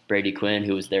 and Brady Quinn,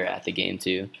 who was there at the game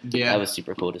too. Yeah. That was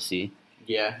super cool to see.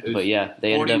 Yeah. But yeah,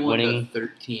 they ended up winning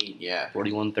 41-13. Yeah.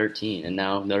 41-13, and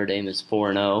now Notre Dame is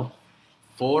 4-0,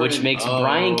 4-0, which makes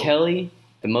Brian Kelly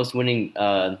the most winning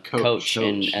coach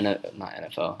in not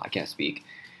NFL. I can't speak.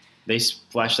 They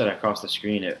flashed that across the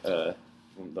screen on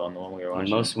the one we were watching.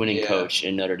 The most winning coach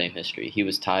in Notre Dame history. He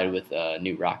was tied with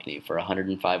Knute Rockne for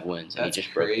 105 wins, and That's he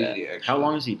just broke that. actually. How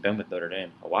long has he been with Notre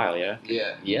Dame? A while, yeah?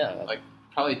 Yeah. Yeah. Like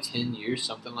probably 10 years,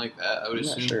 something like that, I would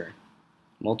assume. Not sure.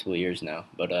 Multiple years now.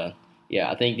 But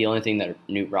yeah, I think the only thing that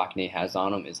Knute Rockne has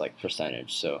on him is like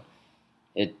percentage. So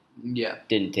it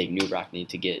didn't take Knute Rockne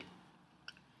to get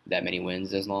that many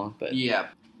wins as long. But yeah.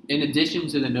 In addition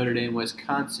to the Notre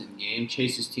Dame-Wisconsin game,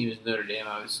 Chase's team is Notre Dame,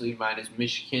 obviously. Mine is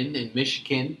Michigan. And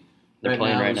Michigan they're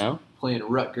playing right now? Playing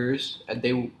Rutgers.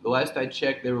 The last I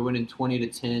checked, they were winning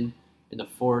 20-10 in the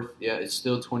fourth. Yeah, it's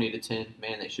still 20-10.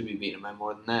 Man, they should be beating them by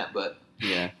more than that. But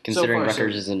yeah, considering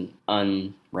Rutgers is an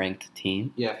unranked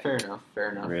team. Yeah, fair enough.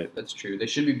 Right. That's true. They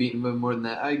should be beating them by more than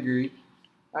that. I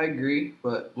agree,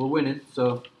 but we're winning,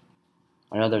 so.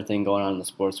 Another thing going on in the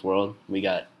sports world, we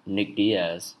got Nick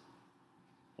Diaz.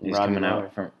 He's coming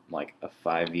out from like a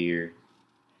 5-year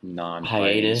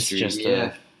non-hiatus.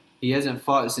 He hasn't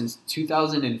fought since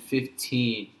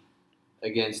 2015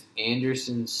 against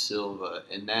Anderson Silva,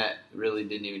 and that really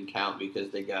didn't even count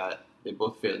because they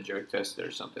both failed drug tests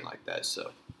or something like that.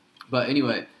 So, but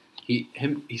anyway,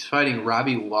 he's fighting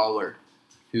Robbie Lawler,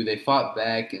 who they fought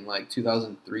back in like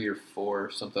 2003 or 4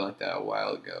 or something like that a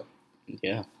while ago.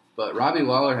 Yeah. But Robbie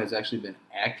Lawler has actually been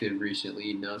active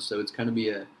recently, so it's going to be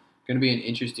an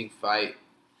interesting fight.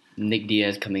 Nick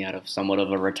Diaz coming out of somewhat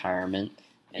of a retirement.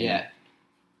 And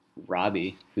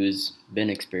Robbie, who's been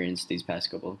experienced these past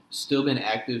couple. Still been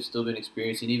active, still been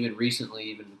experienced, and even recently,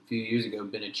 even a few years ago,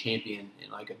 been a champion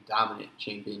and like a dominant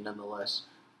champion nonetheless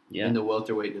in the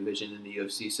welterweight division in the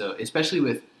UFC. So especially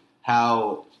with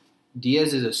how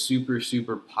Diaz is a super,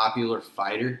 super popular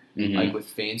fighter, like with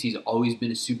fans, he's always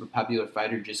been a super popular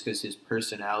fighter just because his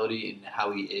personality and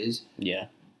how he is. Yeah.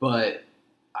 But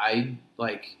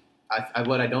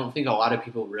what I don't think a lot of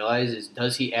people realize is,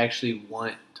 does he actually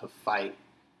want to fight?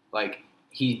 Like,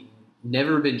 he's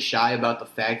never been shy about the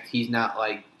fact he's not,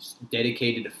 like,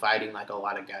 dedicated to fighting like a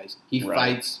lot of guys. He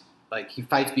fights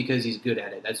because he's good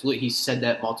at it. He's said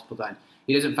that multiple times.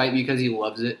 He doesn't fight because he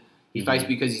loves it. He fights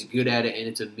because he's good at it, and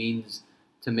it's a means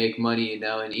to make money,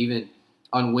 And even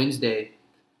on Wednesday,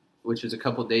 which was a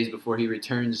couple days before he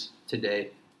returns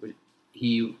today,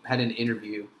 he had an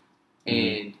interview,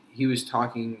 and he was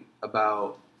talking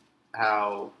about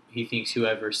how he thinks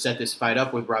whoever set this fight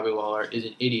up with Robbie Lawler is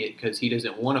an idiot because he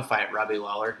doesn't want to fight Robbie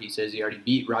Lawler. He says he already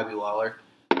beat Robbie Lawler.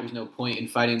 There's no point in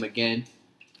fighting him again.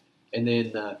 And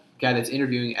then the guy that's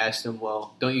interviewing asked him,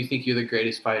 well, don't you think you're the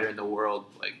greatest fighter in the world?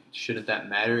 Like, shouldn't that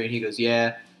matter? And he goes,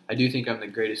 yeah, I do think I'm the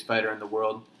greatest fighter in the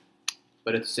world.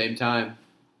 But at the same time,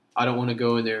 I don't want to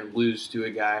go in there and lose to a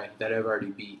guy that I've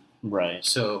already beat. Right.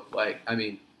 So,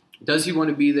 does he want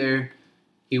to be there?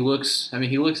 He looks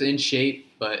in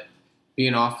shape, but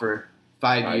being off for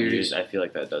 5 years. I feel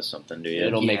like that does something to you.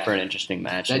 It'll make for an interesting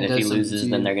match. That and if he loses,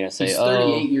 then they're going to say, he's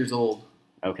 38 years old.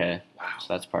 Okay. Wow. So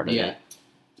that's part of it.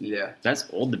 Yeah. That's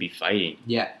old to be fighting.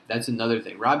 Yeah, that's another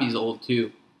thing. Robbie's old,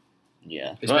 too.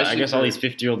 Yeah. Well, I guess all these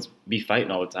 50-year-olds be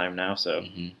fighting all the time now, so.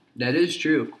 That is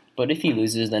true. But if he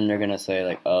loses, then they're going to say,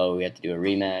 like, oh, we have to do a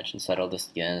rematch and settle this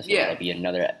again. So that'll be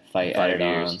another fight added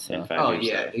on. So.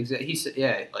 Exactly. He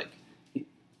said,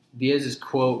 Diaz's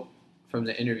quote from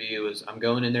the interview was, I'm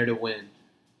going in there to win.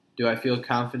 Do I feel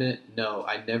confident? No,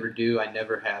 I never do. I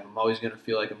never have. I'm always going to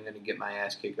feel like I'm going to get my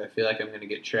ass kicked. I feel like I'm going to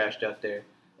get trashed out there.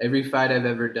 Every fight I've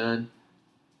ever done,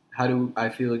 how do I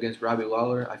feel against Robbie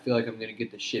Lawler? I feel like I'm going to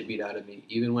get the shit beat out of me.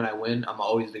 Even when I win, I'm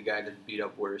always the guy that's beat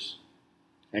up worse.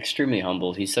 Extremely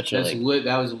humble. He's such that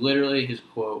was literally his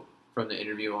quote from the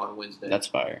interview on Wednesday. That's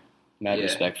fire. Mad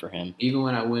respect for him. Even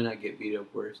when I win, I get beat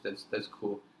up worse. That's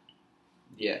cool.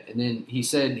 Yeah, and then he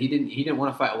said he didn't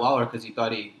want to fight Lawler because he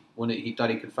thought he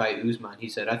could fight Usman. He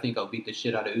said, I think I'll beat the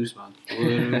shit out of Usman.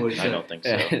 I don't think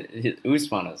so.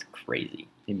 Usman is crazy.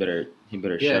 He better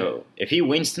show. If he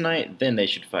wins tonight, then they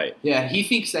should fight. Yeah, he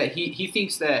thinks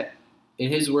that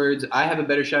in his words, I have a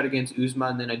better shot against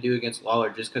Usman than I do against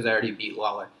Lawler just because I already beat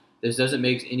Lawler. This doesn't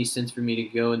make any sense for me to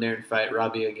go in there and fight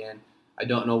Robbie again. I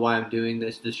don't know why I'm doing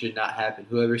this. This should not happen.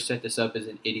 Whoever set this up is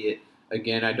an idiot.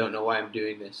 Again, I don't know why I'm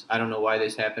doing this. I don't know why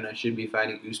this happened. I should be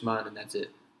fighting Usman, and that's it.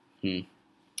 I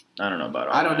don't know about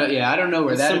all I don't know. Yeah, I don't know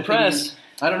where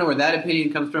I don't know where that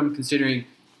opinion comes from, considering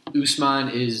Usman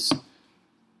is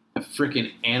a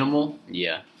freaking animal.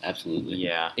 Yeah, absolutely.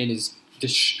 Yeah, and is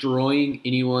destroying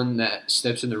anyone that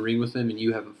steps in the ring with him, and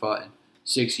you haven't fought in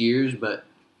 6 years. But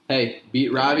hey,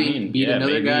 beat Robbie, beat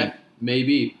another guy,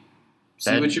 maybe.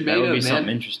 See what you're made of, man. That would be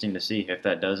something interesting to see if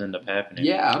that does end up happening.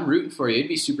 Yeah, I'm rooting for you. It'd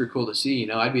be super cool to see.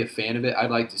 I'd be a fan of it. I'd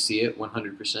like to see it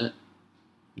 100%.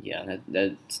 Yeah,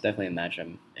 that's definitely a match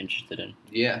I'm interested in.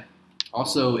 Yeah.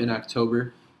 Also in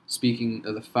October, speaking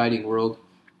of the fighting world,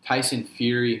 Tyson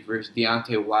Fury versus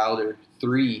Deontay Wilder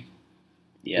 3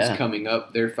 is coming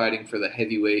up. They're fighting for the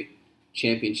heavyweight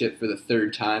championship for the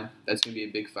third time. That's going to be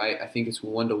a big fight. I think it's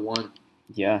 1-1.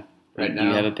 Yeah. Right now. Do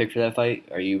you have a pick for that fight?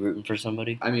 Are you rooting for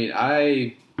somebody? I mean,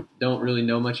 I don't really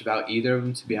know much about either of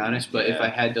them, to be honest. But if I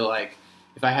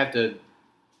have to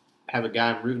have a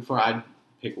guy I'm rooting for, I'd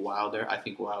pick Wilder. I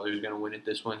think Wilder's going to win it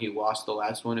this one. He lost the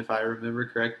last one, if I remember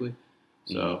correctly.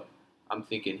 So I'm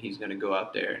thinking he's going to go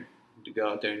out there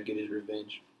and get his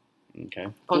revenge. Okay.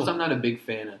 Plus, I'm not a big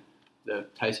fan of the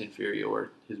Tyson Fury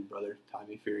or his brother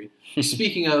Tommy Fury.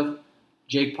 Speaking of,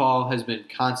 Jake Paul has been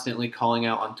constantly calling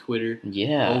out on Twitter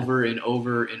over and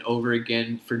over and over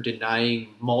again for denying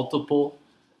multiple,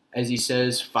 as he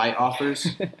says, fight offers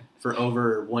for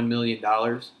over $1 million.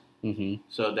 Mm-hmm.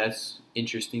 So that's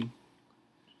interesting.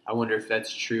 I wonder if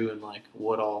that's true and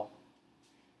what all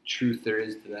truth there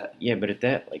is to that. Yeah, but at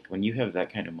that, like, when you have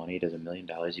that kind of money, does $1 million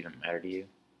even matter to you?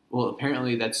 Well,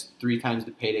 apparently that's 3 times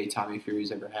the payday Tommy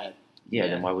Fury's ever had. Yeah,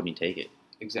 then why wouldn't he take it?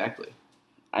 Exactly.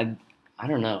 I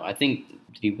don't know. I think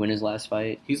did he win his last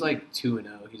fight? He's like 2-0.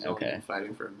 He's only Okay. been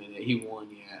fighting for a minute. He won,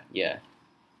 yeah. Yeah.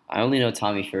 I only know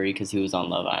Tommy Fury because he was on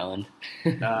Love Island. I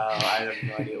have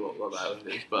no idea what Love Island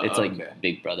is, but It's okay. like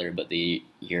Big Brother, but the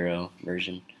Euro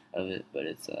version of it. But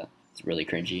it's really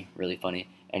cringy, really funny.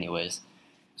 Anyways,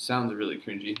 Sounds really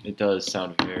cringy. It does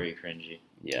sound very cringy.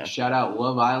 yeah. Shout out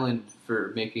Love Island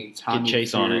for making Tommy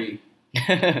Chase on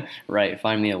Fury. Right.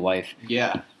 Find me a wife.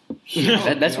 Yeah.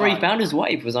 That's where he God. found his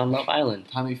wife. Was on Love Island.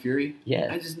 Tommy Fury. Yeah.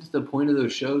 That's just the point of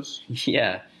those shows.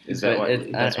 Yeah. Is that But why?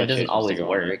 it That's why doesn't Chase wants to always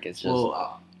go on it? work. It's just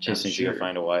Well, Chase I'm thinks you sure. gotta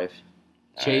find a wife.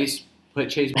 Chase, put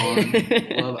Chase on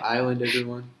Love Island,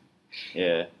 everyone.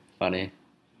 Yeah. funny.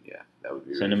 Yeah, that would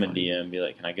be. Send really him a funny. DM. Be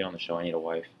like, can I get on the show? I need a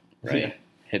wife. Right. Yeah.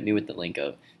 Hit me with the link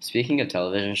up. Speaking of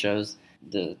television shows,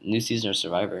 the new season of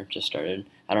Survivor just started.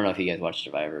 I don't know if you guys watch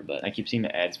Survivor, but I keep seeing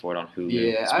the ads for it on Hulu.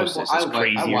 Yeah, It's I supposed to- it's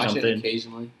crazy or watch it something.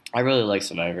 occasionally. I really like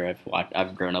Survivor.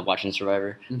 I've grown up watching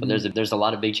Survivor, Mhm. but there's a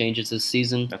lot of big changes this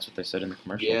season. That's what they said in the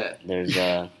commercial. Yeah, There's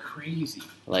crazy.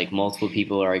 like multiple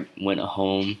people went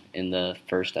home in the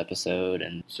first episode,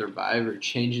 and Survivor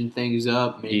changing things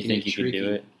up, Do making you think it you tricky. could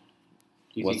do it?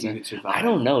 Do you What's think you that? could survive? I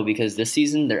don't know because this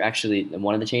season they're actually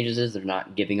one of the changes is they're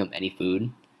not giving them any food,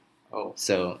 Oh,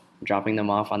 so dropping them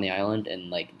off on the island and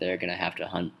like they're gonna have to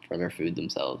hunt for their food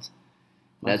themselves.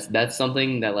 That's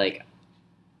something that like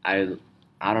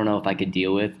I don't know if I could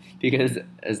deal with because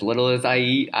as little as I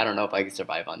eat, I don't know if I could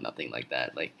survive on nothing like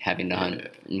that. Like having to hunt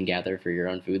and gather for your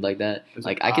own food like that. It's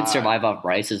Like I could odd. survive off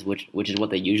rices, which is what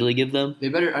they usually give them. they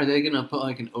better. Are they gonna put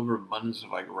like an overabundance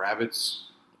of like rabbits?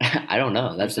 I don't know.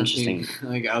 or That's something, interesting.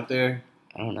 Like out there,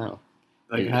 I don't know.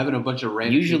 like It- having a bunch of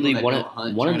random. Usually people one that of don't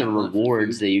hunt, one of trying the to hunt for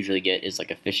rewards food. they usually get is like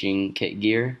a fishing kit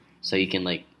gear, so you can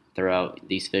like throw out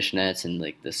these fish nets and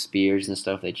like the spears and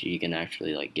stuff that you can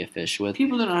actually like get fish with.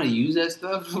 People don't know how to use that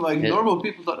stuff. Like Yeah. normal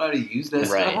people don't know how to use that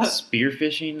Right. stuff.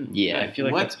 Spearfishing? Yeah. I feel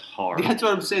like What? that's hard. That's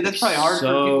what I'm saying. That's It's probably hard for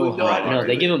so people who know how to hard. No, do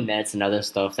they it. give them nets and other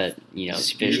stuff that fish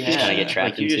Yeah. kind of get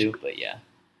trapped Like, you into. But yeah,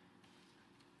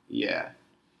 Yeah.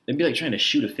 It'd be like trying to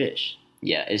shoot a fish.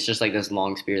 yeah, it's just like this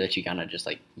long spear that you kind of just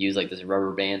like use like this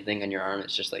rubber band thing on your arm.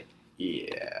 It's just like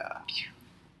Yeah.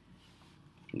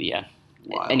 yeah.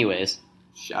 Wow. Anyways,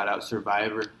 Shout out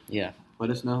Survivor. yeah, Let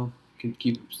us know.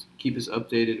 Keep us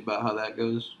updated about how that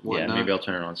goes. Yeah, Whatnot. maybe I'll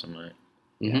turn it on some night.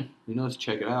 You know, let's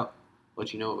check it out.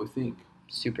 Let you know what we think.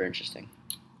 super interesting.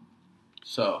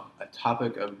 So, a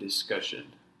topic of discussion: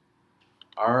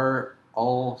 are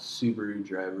all Subaru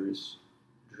drivers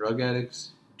drug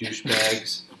addicts,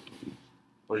 douchebags,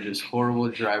 or just horrible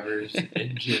drivers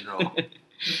in general?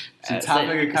 It's a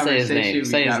topic of say his conversation name. we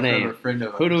Say his got name. from a friend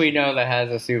of Who do ours. we know that has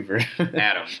a Subaru?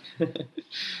 Adam.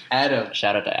 Adam.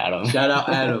 Shout out to Adam. Shout out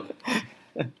Adam.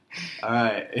 All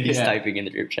right. He's yeah. typing in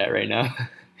the group chat right now.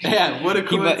 Yeah, what a He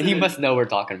coincidence. must know we're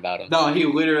talking about him. No, he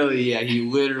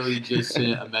literally just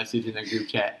sent a message in the group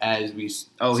chat as we.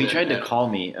 Oh, he said tried to that. call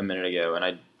me a minute ago, and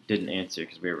I didn't answer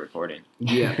because we were recording.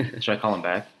 Yeah. Should I call him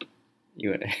back?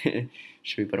 You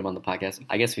should we put him on the podcast?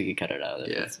 I guess we could cut it out. If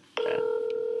Yeah. it's bad.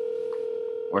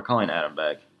 We're calling Adam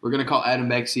back. We're gonna call Adam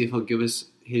back, see if he'll give us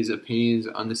his opinions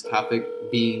on this topic,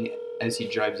 being as he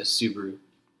drives a Subaru.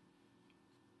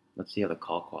 Let's see how the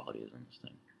call quality is on this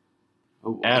thing.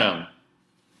 Oh, wow. Adam,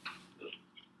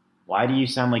 why do you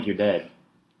sound like you're dead?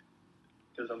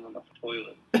 Because I'm on the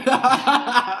toilet.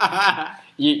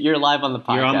 You're live on the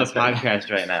podcast. You're on the right now.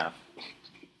 podcast right now.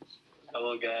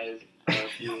 Hello, guys.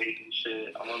 You ladies and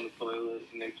shit. I'm on the toilet.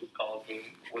 Nick just called me.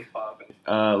 What's poppin'?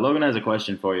 Logan has a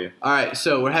question for you. All right,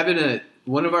 so we're having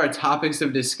one of our topics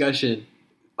of discussion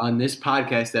on this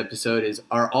podcast episode is: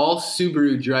 are all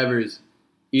Subaru drivers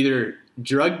either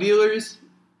drug dealers,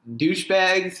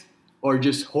 douchebags, or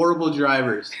just horrible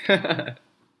drivers?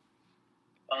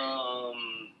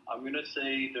 I'm gonna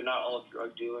say they're not all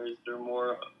drug dealers. They're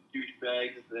more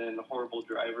douchebags than horrible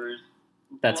drivers.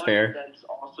 That's But fair. That's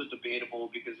also debatable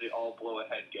because they all blow a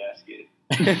head gasket.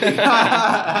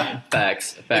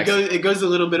 Facts. It goes a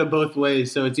little bit of both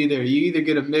ways. So it's you either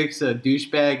get a mix of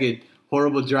douchebag and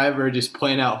horrible driver, or just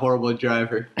plain out horrible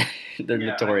driver. They're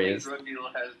Yeah, notorious. I think drug deal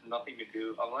has nothing to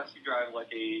do unless you drive like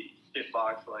a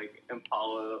shitbox like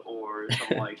Impala or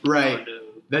some like Right. Honda.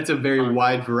 That's a very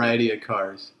wide variety of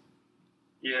cars.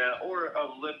 Yeah, or a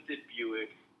lifted Buick.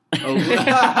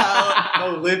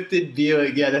 Oh, lifted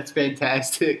Buick. Yeah, that's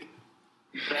fantastic.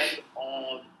 That's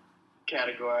all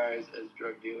categorized as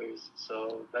drug dealers,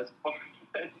 so that's part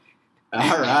of it.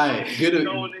 All right, good.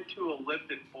 Going into a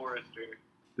lifted Forester.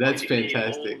 That's Like a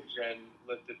fantastic. old gen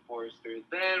Clifton Forrester.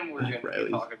 Then we're going to Riley's.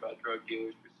 be talking about drug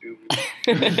dealers for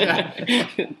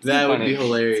Subaru. That would be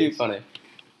hilarious. Too funny.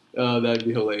 Oh, that'd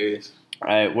be hilarious. All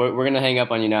right, we're gonna hang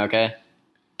up on you now, okay?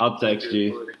 I'll text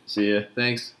you. See ya.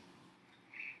 Thanks.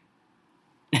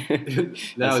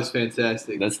 That was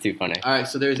fantastic. That's too funny. All right,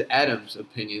 so there's Adam's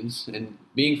opinions, and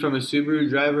being from a Subaru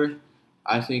driver,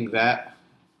 I think that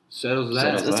settles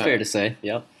that. That's fair to say.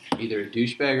 Yep. Either a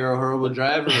douchebag or a horrible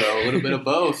driver, or a little bit of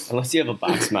both. Unless you have a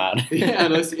box mod. Yeah,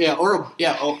 If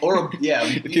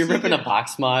you're ripping a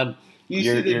box mod,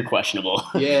 you're questionable.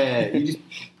 Yeah, you just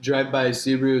drive by a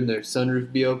Subaru and their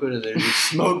sunroof be open and there's just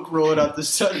smoke rolling out the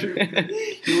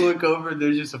sunroof. You look over and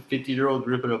there's just a 50-year-old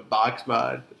ripping a box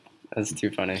mod. That's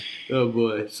too funny. Oh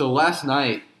boy! So last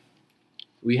night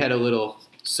we had a little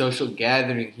social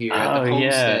gathering here at the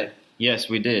homestead. Yes,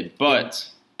 we did. But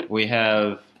we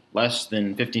have less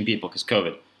than 15 people because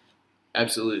COVID.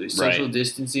 Absolutely, social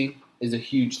distancing is a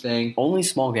huge thing. Only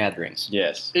small gatherings.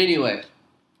 Yes. Anyway,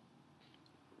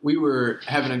 we were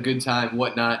having a good time,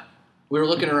 whatnot. We were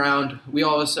looking around. We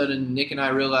all of a sudden, Nick and I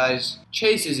realized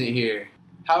Chase isn't here.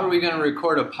 How are we going to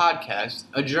record a podcast,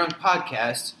 a drunk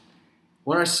podcast,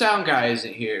 when our sound guy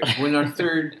isn't here? When our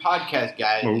third podcast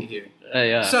guy isn't here?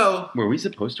 Yeah. So Were we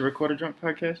supposed to record a drunk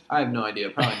podcast? I have no idea.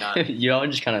 Probably not. You all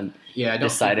just kind Yeah, I of don't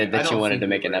decided think- I that you don't wanted think to we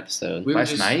make an were. episode. We were Last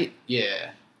just- night?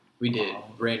 Yeah, we did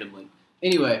randomly.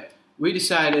 Anyway, Nick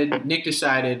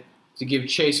decided to give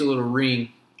Chase a little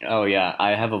ring. Oh yeah, I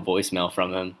have a voicemail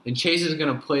from him. And Chase is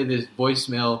going to play this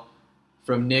voicemail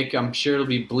from Nick. I'm sure it'll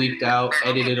be bleeped out,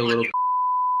 edited a little.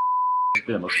 It's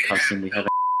the most cussing we have.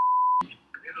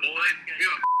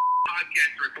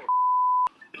 Podcast report.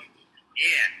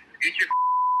 Yeah, get your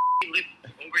lip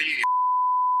over here.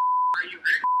 Are you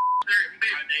certain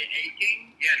bit? Are they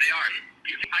aching? Yeah, they are.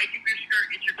 You hike up your skirt,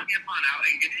 get your tampon out,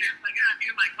 and get your. Like, I'm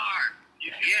in my car.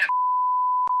 Yeah.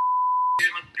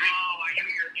 Let's go. I hear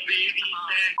your baby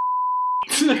sex.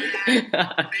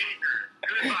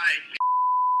 Goodbye.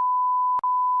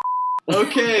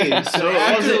 Okay, So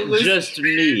it wasn't just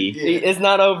me. It's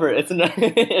not over.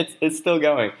 It's still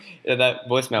going. That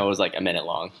voicemail was like a minute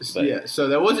long. But Yeah, so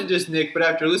that wasn't just Nick, but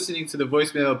after listening to the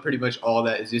voicemail, pretty much all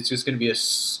that is, it's just going to be a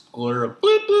slur of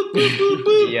bloop, bloop, bloop, bloop,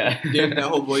 bloop. Yeah. During that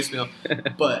whole voicemail.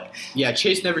 But, yeah,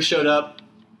 Chase never showed up.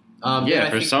 Yeah,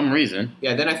 for some reason.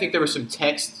 Yeah, then I think there was some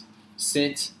text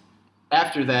sent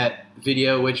after that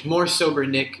video, which more sober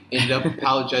Nick ended up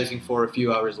apologizing for a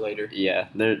few hours later. Yeah,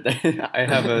 I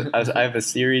have a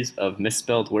series of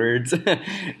misspelled words,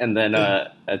 and then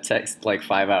a text like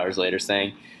 5 hours later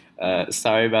saying,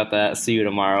 "Sorry about that. See you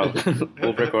tomorrow.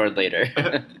 We'll record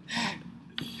later."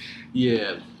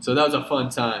 Yeah, so that was a fun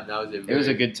time. It was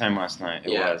a good time last night.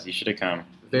 It Yeah. was. You should have come.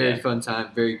 very Yeah. fun time.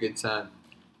 Very good time.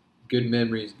 Good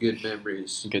memories. Good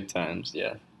memories. Good times.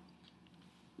 Yeah.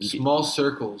 Small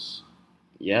circles.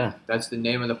 Yeah. That's the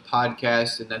name of the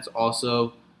podcast, and that's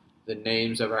also the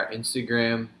names of our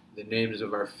Instagram, the names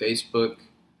of our Facebook.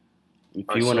 If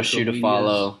Our you want to social shoot a medias.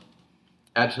 follow,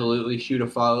 Absolutely, shoot a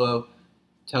follow,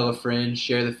 tell a friend,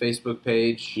 share the Facebook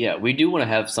page. yeah, we do want to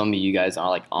have some of you guys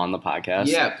on the podcast.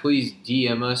 Yeah, please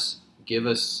DM us, give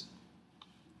us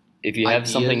If you have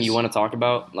something ideas. you want to talk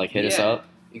about, like hit us Yeah. up.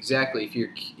 exactly if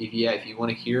you want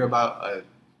to hear about a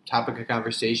topic of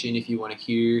conversation, if you want to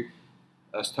hear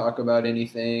us talk about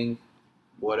anything,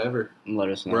 whatever. And let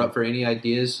us know. We're up for any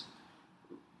ideas.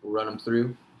 We'll run them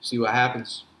through, see what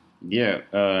happens. Yeah,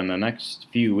 in the next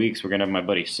few weeks, we're going to have my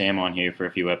buddy Sam on here for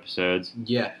a few episodes.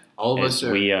 Yeah, all of us As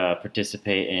are. we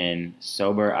participate in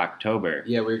Sober October.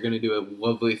 Yeah, we're going to do a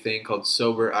lovely thing called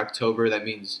Sober October. That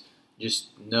means just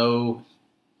no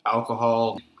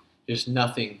alcohol, just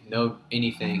nothing, no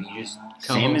anything. You just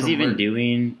come Sam home is from even work.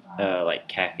 doing like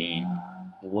caffeine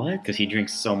What? because he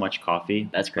drinks so much coffee.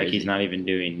 That's Like crazy. he's not even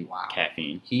doing Wow.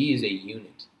 caffeine. He is a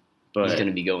unit. But He's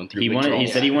gonna be going through. he wanted. He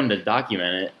withdrawals. said he wanted to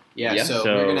document it. Yeah, Yeah. so,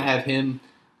 So- we're going to have him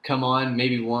come on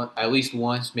at least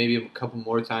once, maybe a couple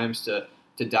more times to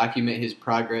document his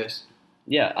progress.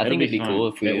 Yeah, I It'll think be it'd be fun. cool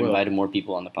if we It will. invited more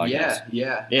people on the podcast.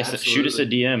 Yeah. Yes, shoot us a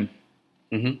DM.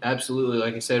 Absolutely.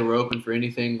 Like I said, we're open for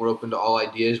anything. We're open to all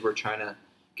ideas. We're trying to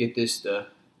get this to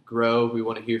grow. We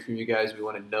want to hear from you guys. We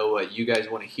want to know what you guys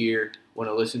want to hear, want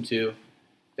to listen to.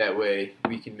 That way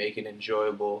we can make it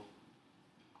enjoyable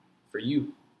for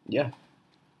you.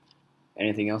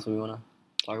 Anything else we want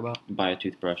to talk about? Buy a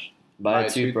toothbrush. Buy a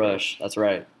toothbrush. That's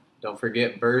right. Don't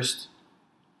forget Burst.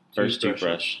 First toothbrushes.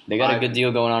 toothbrush. They got a Buy- good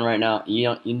deal going on right now.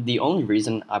 The only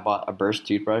reason I bought a Burst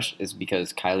toothbrush is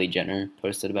because Kylie Jenner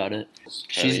posted about it.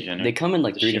 Jenner. They come in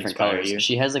like Does 3 she different inspire colors. you?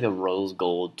 She has like a rose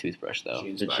gold toothbrush though. She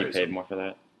Did she inspires pay them. more for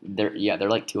that? They're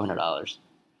like $200.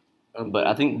 But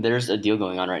I think there's a deal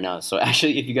going on right now. So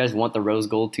actually, if you guys want the rose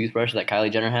gold toothbrush that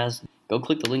Kylie Jenner has, go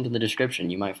click the link in the description.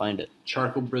 You might find it.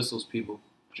 Charcoal bristles, people.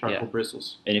 Charcoal Yeah.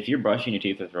 bristles. And if you're brushing your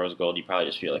teeth with rose gold, you probably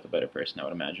just feel like a better person, I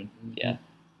would imagine. Yeah.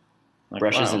 Like,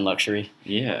 Brushes wow. and luxury.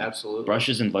 Yeah. Absolutely.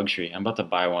 Brushes and luxury. I'm about to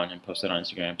buy one and post it on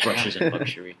Instagram. Brushes and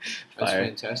luxury. That's Fire.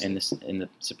 fantastic. In the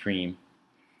Supreme.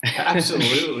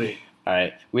 Absolutely. All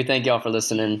right. We thank y'all for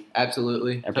listening.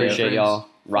 Absolutely. I appreciate y'all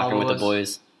rocking Follow with the us.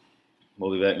 boys.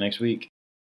 We'll be back next week.